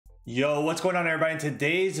Yo, what's going on, everybody? In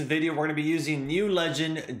today's video, we're going to be using new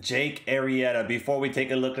legend Jake Arrieta. Before we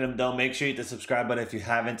take a look at him, though, make sure you hit the subscribe button if you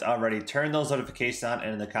haven't already. Turn those notifications on,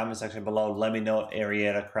 and in the comment section below, let me know if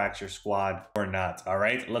Arrieta cracks your squad or not. All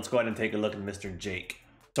right, let's go ahead and take a look at Mr. Jake.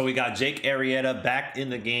 So we got Jake Arrieta back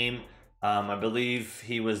in the game. I believe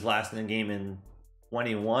he was last in the game in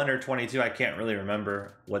 21 or 22. I can't really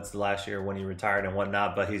remember what's the last year when he retired and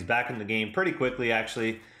whatnot, but he's back in the game pretty quickly,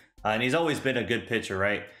 actually. And he's always been a good pitcher,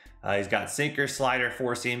 right? He's got sinker, slider,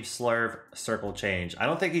 four seam, slurve, circle change. I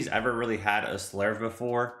don't think he's ever really had a slurve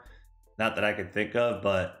before. Not that I could think of,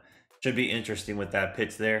 but should be interesting with that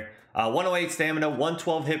pitch there. 108 stamina,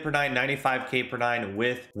 112 hit per nine, 95 K per nine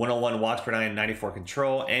with 101 walks per nine, 94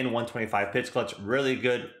 control, and 125 pitch clutch. Really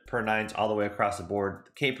good per nines all the way across the board.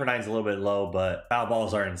 K per nine is a little bit low, but foul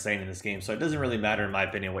balls are insane in this game, so it doesn't really matter, in my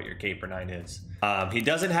opinion, what your K per nine is. He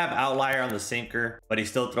doesn't have outlier on the sinker, but he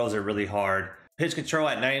still throws it really hard. Pitch control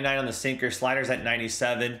at 99 on the sinker, sliders at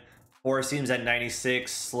 97, four seams at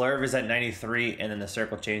 96, slurve is at 93, and then the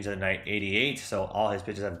circle change at 88. So all his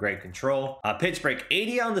pitches have great control. Pitch break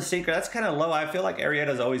 80 on the sinker. That's kind of low. I feel like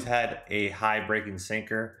Arrieta's always had a high breaking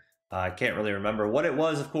sinker. I can't really remember what it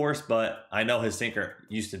was, of course, but I know his sinker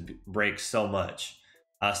used to break so much.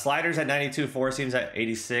 Sliders at 92, four seams at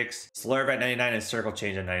 86, slurve at 99, and circle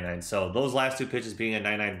change at 99. So those last two pitches being a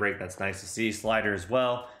 99 break, that's nice to see. Slider as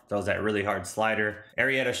well. Throws that really hard slider.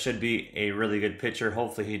 Arrieta should be a really good pitcher.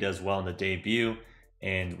 Hopefully he does well in the debut,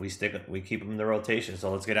 and we keep him in the rotation.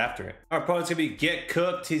 So let's get after it. Our opponent's gonna be Get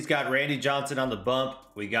Cooked. He's got Randy Johnson on the bump.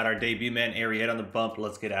 We got our debut man Arrieta on the bump.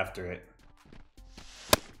 Let's get after it.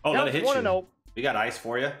 Oh, let it hit you. We got ice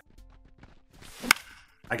for you.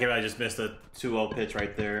 I can't really just missed a 2-0 pitch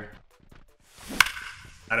right there.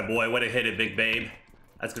 Attaboy, way to hit it, big babe.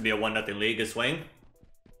 That's gonna be a 1-0 lead. Good swing.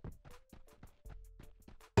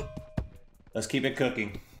 Let's keep it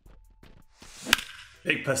cooking.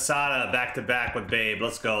 Big Posada back-to-back with Babe.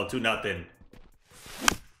 Let's go. 2-0.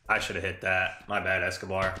 I should have hit that. My bad,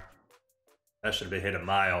 Escobar. That should have been hit a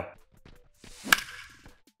mile.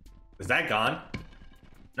 Is that gone?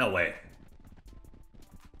 No way.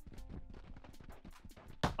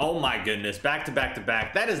 Oh my goodness.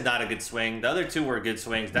 Back-to-back-to-back. That is not a good swing. The other two were good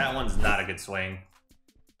swings. That one's not a good swing.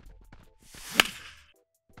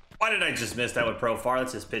 Why did I just miss that with Profar?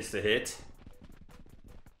 Let's just pitch the hit.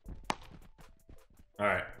 All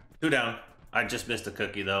right, 2 down. I just missed a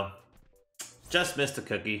cookie, though. Just missed a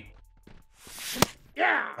cookie.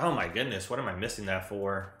 Yeah! Oh, my goodness. What am I missing that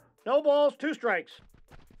for? No balls, 2 strikes.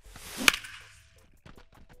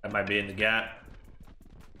 That might be in the gap.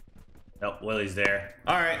 Nope, Willie's there.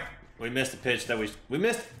 All right. We missed the pitch that we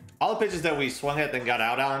missed. All the pitches that we swung at and got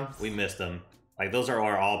out on, we missed them. Like, those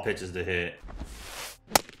are all pitches to hit.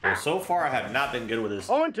 Well, so far, I have not been good with this.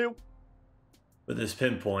 0-2. With this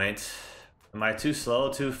pinpoint. Am I too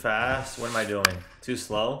slow, too fast? What am I doing? Too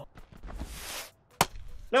slow?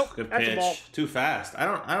 Nope. Good That's pitch. a ball. Too fast. I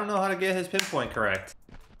don't know how to get his pinpoint correct.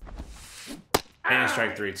 And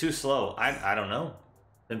strike 3. Too slow. I don't know.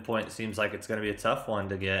 Pinpoint seems like it's gonna be a tough one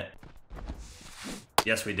to get.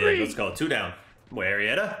 Yes, we did. Let's go. 2 down. Boy,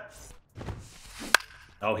 Arrieta.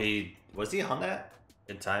 Oh, was he on that?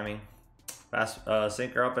 Good timing. Fast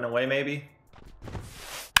sinker up and away, maybe.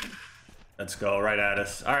 Let's go, right at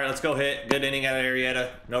us. All right, let's go hit. Good inning out of Arrieta.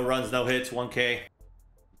 No runs, no hits, 1K.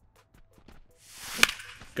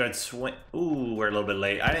 Good swing. Ooh, we're a little bit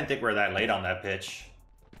late. I didn't think we were that late on that pitch.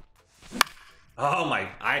 Oh my,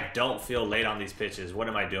 I don't feel late on these pitches. What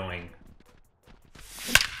am I doing?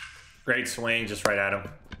 Great swing, just right at him.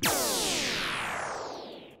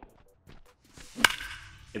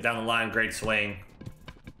 Get down the line, great swing.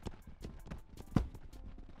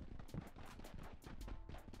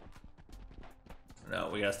 No,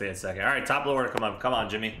 we gotta stay in second. All right, top of the order. Come on,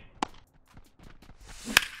 Jimmy.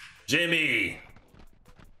 Jimmy.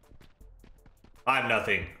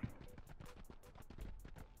 5-0.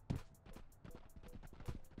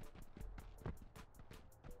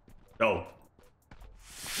 Go.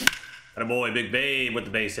 Attaboy, big babe with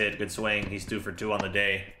the base hit. Good swing. He's 2 for 2 on the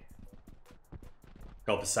day.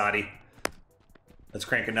 Go, Posadi. Let's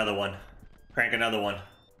crank another one. Crank another one.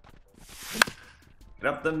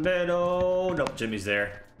 Get up the middle. Nope, Jimmy's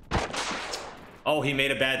there. Oh, he made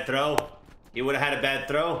a bad throw. He would have had a bad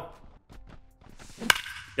throw.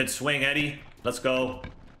 Good swing, Eddie. Let's go.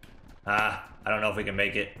 I don't know if we can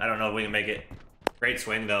make it. I don't know if we can make it. Great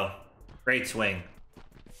swing, though. Great swing.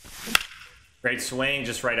 Great swing,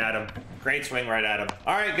 just right at him. Great swing right at him.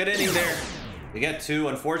 All right, good inning there. We get 2.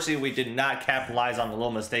 Unfortunately, we did not capitalize on the little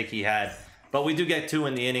mistake he had. But we do get 2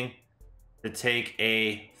 in the inning to take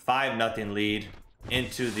a 5-0 lead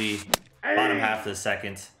into the bottom half of the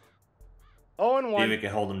second. 0 and See if 1. we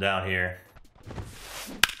can hold him down here.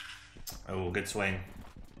 Oh, good swing.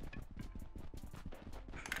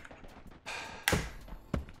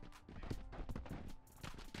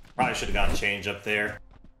 Probably should have gotten change up there.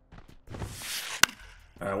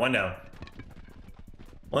 All right, one down.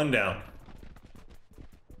 One down.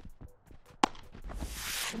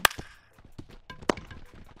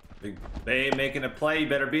 Big Babe making a play. You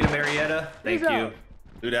better beat him, Arrieta. Thank He's you. out.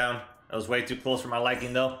 2 down. That was way too close for my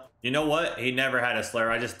liking, though. You know what? He never had a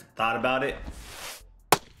slur. I just thought about it.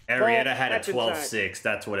 Arrieta had a that's inside. 12-6.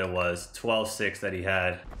 That's what it was. 12-6 that he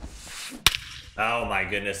had. Oh my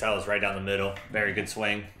goodness. That was right down the middle. Very good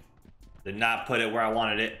swing. Did not put it where I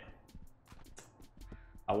wanted it.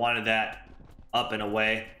 I wanted that up and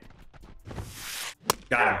away.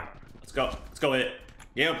 Got him. Let's go. Let's go hit.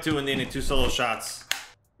 Yeah, up 2 in the inning. 2 solo shots.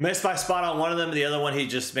 Missed my spot on one of them. The other one, he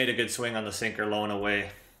just made a good swing on the sinker low and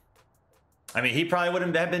away. I mean, he probably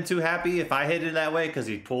wouldn't have been too happy if I hit it that way because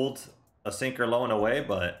he pulled a sinker low and away,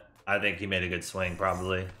 but I think he made a good swing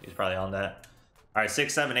probably. He's probably on that. All right,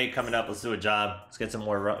 6, 7, 8 coming up. Let's do a job. Let's get some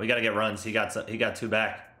more runs. We got to get runs. He got 2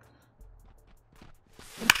 back.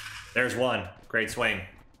 There's 1. Great swing.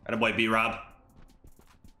 Attaboy, B-Rob.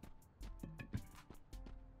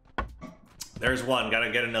 There's 1. Got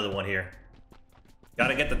to get another one here. Got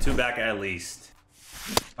to get the 2 back at least.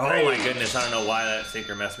 Oh my goodness. I don't know why that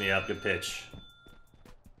sinker messed me up. Good pitch.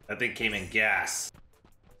 That thing came in gas.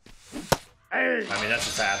 I mean, that's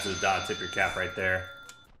just an absolute dog. Tip your cap right there.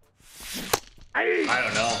 I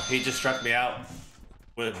don't know. He just struck me out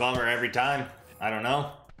with a bummer every time. I don't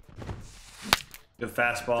know. Good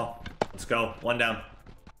fastball. Let's go. 1 down.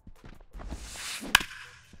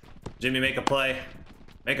 Jimmy, make a play.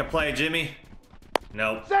 Make a play, Jimmy.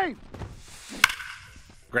 Nope. Safe.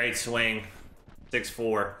 Great swing.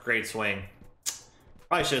 6-4. Great swing.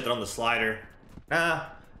 Probably should have thrown the slider. Nah.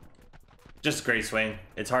 Just a great swing.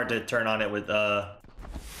 It's hard to turn on it with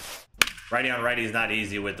righty on righty is not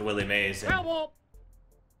easy with Willie Mays.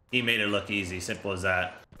 He made it look easy. Simple as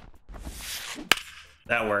that.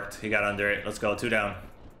 That worked. He got under it. Let's go. 2 down.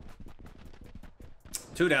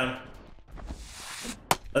 2 down.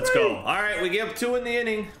 Let's go. All right, we give 2 in the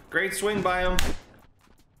inning. Great swing by him.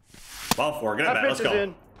 Ball 4. Get it back. Let's go.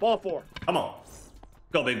 In. Ball 4. Come on.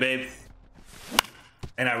 Go, big babe.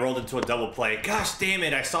 And I rolled into a double play. Gosh damn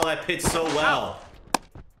it. I saw that pitch so well.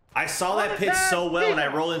 I saw that pitch so well and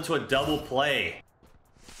I rolled into a double play.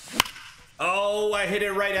 Oh, I hit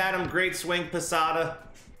it right at him. Great swing, Posada.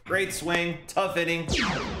 Great swing. Tough inning.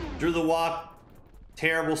 Drew the walk.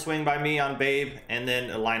 Terrible swing by me on Babe. And then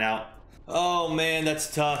a line out. Oh, man,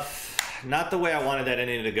 that's tough. Not the way I wanted that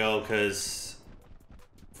inning to go because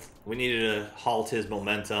we needed to halt his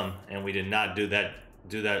momentum. And we did not do that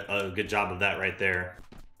a good job of that right there.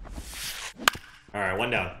 All right, 1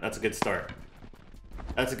 down. That's a good start.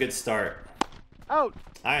 That's a good start. Out.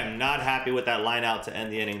 I am not happy with that line out to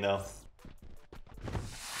end the inning, though.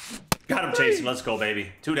 Got him chasing. Let's go,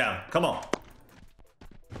 baby. 2 down. Come on.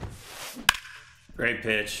 Great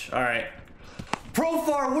pitch. All right.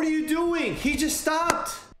 Profar, what are you doing? He just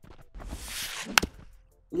stopped.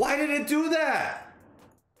 Why did it do that?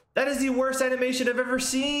 That is the worst animation I've ever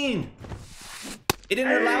seen. It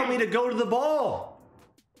didn't allow me to go to the ball.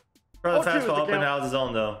 Bro, the fastball up and out of the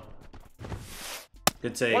zone, though.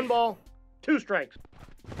 Good take. 1 ball, 2 strikes.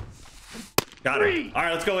 Got him. All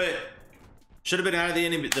right, let's go hit. Should have been out of the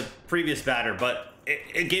inning, the previous batter, but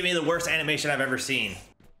it gave me the worst animation I've ever seen.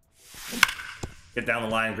 Get down the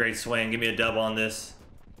line. Great swing. Give me a double on this.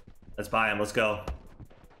 Let's buy him. Let's go.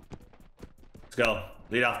 Let's go.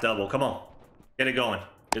 Lead off double. Come on. Get it going.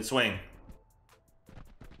 Good swing.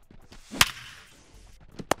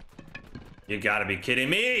 You gotta be kidding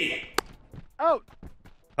me. Out.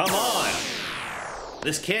 Come on.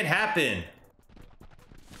 This can't happen.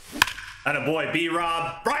 Attaboy,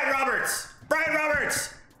 B-Rob. Brian Roberts. Brian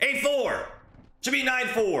Roberts. 8-4. Should be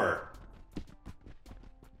 9-4.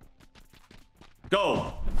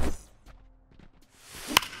 Go.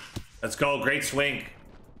 Let's go. Great swing.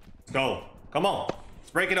 Let's go. Come on.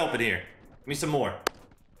 Let's break it open here. Give me some more.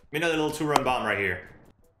 Give me another little 2-run bomb right here.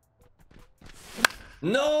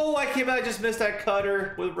 No, I just missed that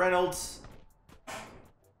cutter with Reynolds.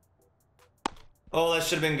 Oh, that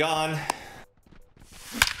should have been gone.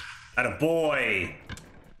 Attaboy.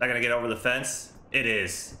 Not gonna get over the fence? It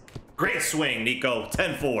is. Great swing, Nico.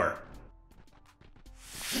 10-4.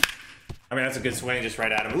 I mean, that's a good swing just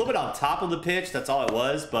right at him. A little bit on top of the pitch. That's all it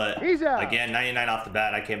was. But again, 99 off the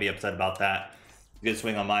bat. I can't be upset about that. Good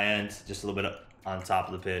swing on my end. Just a little bit on top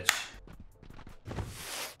of the pitch.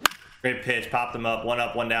 Great pitch, popped them up,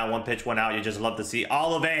 one down, one pitch, one out. You just love to see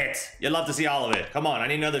all of it. You love to see all of it. Come on, I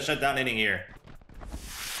need another shutdown inning here.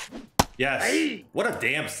 Yes. Hey. What a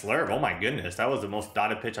damn slurve. Oh my goodness. That was the most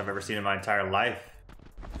dotted pitch I've ever seen in my entire life.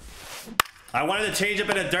 I wanted to change up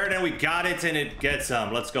in the dirt and we got it and it gets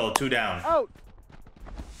some. Let's go. 2 down. Out.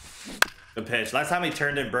 Good pitch. Last time he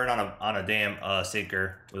turned in burn on a damn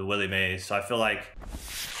sinker with Willie Mays. So I feel like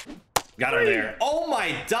got her there. Oh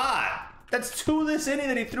my dot. That's 2 this inning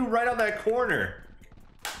that he threw right on that corner.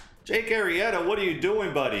 Jake Arrieta, what are you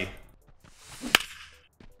doing, buddy?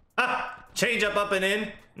 Ah, change up and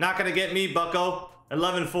in. Not gonna get me, bucko.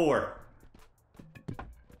 11-4.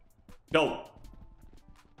 Go.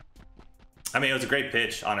 I mean, it was a great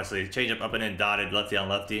pitch, honestly. Change up and in, dotted, lefty on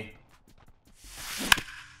lefty.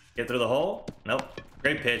 Get through the hole? Nope.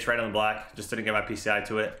 Great pitch, right on the block. Just didn't get my PCI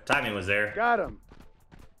to it. Timing was there. Got him.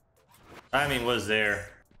 Timing was there.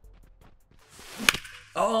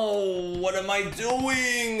 Oh, what am I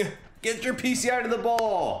doing? Get your PCI to the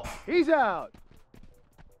ball. He's out.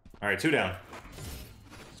 All right, 2 down.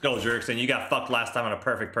 Let's go, Jerkson. You got fucked last time on a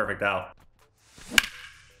perfect out.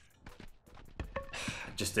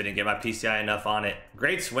 Just didn't get my PCI enough on it.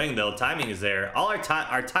 Great swing, though. Timing is there. All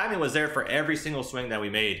our timing was there for every single swing that we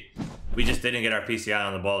made. We just didn't get our PCI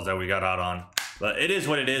on the balls that we got out on. But it is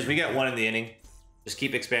what it is. We got 1 in the inning. Just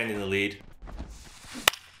keep expanding the lead.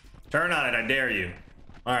 Turn on it, I dare you.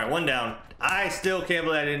 All right, 1 down. I still can't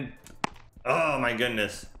believe I didn't... Oh, my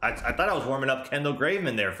goodness. I thought I was warming up Kendall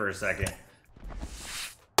Graveman there for a second.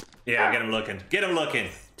 Yeah, get him looking. Get him looking.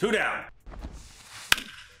 2 down.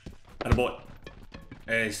 Attaboy.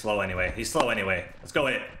 He's slow anyway. He's slow anyway. Let's go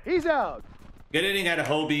hit. He's out. Good inning out of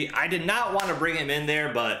Hobie. I did not want to bring him in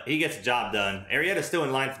there, but he gets the job done. Arrieta's still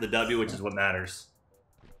in line for the W, which is what matters.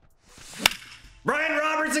 Brian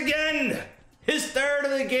Roberts again! His 3rd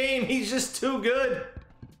of the game. He's just too good.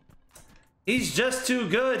 He's just too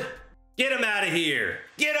good. Get him out of here.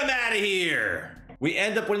 Get him out of here. We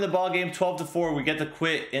end up winning the ball game 12-4. We get to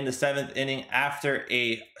quit in the 7th inning after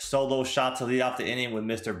a solo shot to lead off the inning with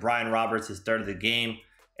Mr. Brian Roberts, his 3rd of the game.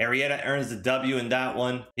 Arrieta earns the W in that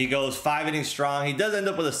one. He goes 5 innings strong. He does end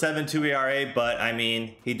up with a 7.2 ERA, but I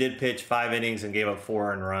mean, he did pitch 5 innings and gave up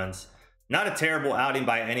 4 earned runs. Not a terrible outing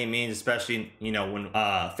by any means, especially, you know, when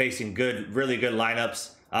facing really good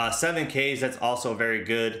lineups. 7 Ks, that's also very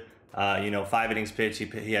good. You know, 5 innings pitched.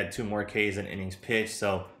 He had 2 more Ks than innings pitched.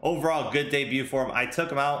 So overall, good debut for him. I took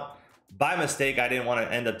him out by mistake. I didn't want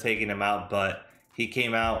to end up taking him out, but he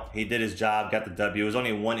came out. He did his job, got the W. It was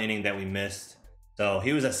only 1 inning that we missed. So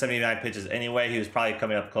he was at 79 pitches anyway. He was probably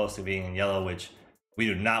coming up close to being in yellow, which we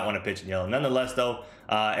do not want to pitch in yellow. Nonetheless, though,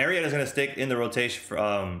 Arrieta is going to stick in the rotation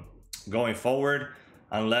for, going forward,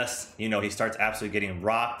 unless, you know, he starts absolutely getting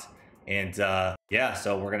rocked. And yeah,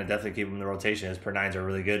 so we're gonna definitely keep him in the rotation. His per 9s are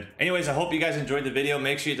really good. Anyways, I hope you guys enjoyed the video.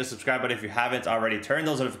 Make sure you hit the subscribe button if you haven't already. Turn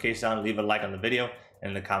those notifications on, leave a like on the video, and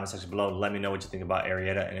in the comment section below, let me know what you think about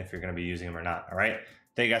Arrieta and if you're gonna be using him or not. All right,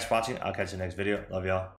 thank you guys for watching. I'll catch you next video. Love y'all.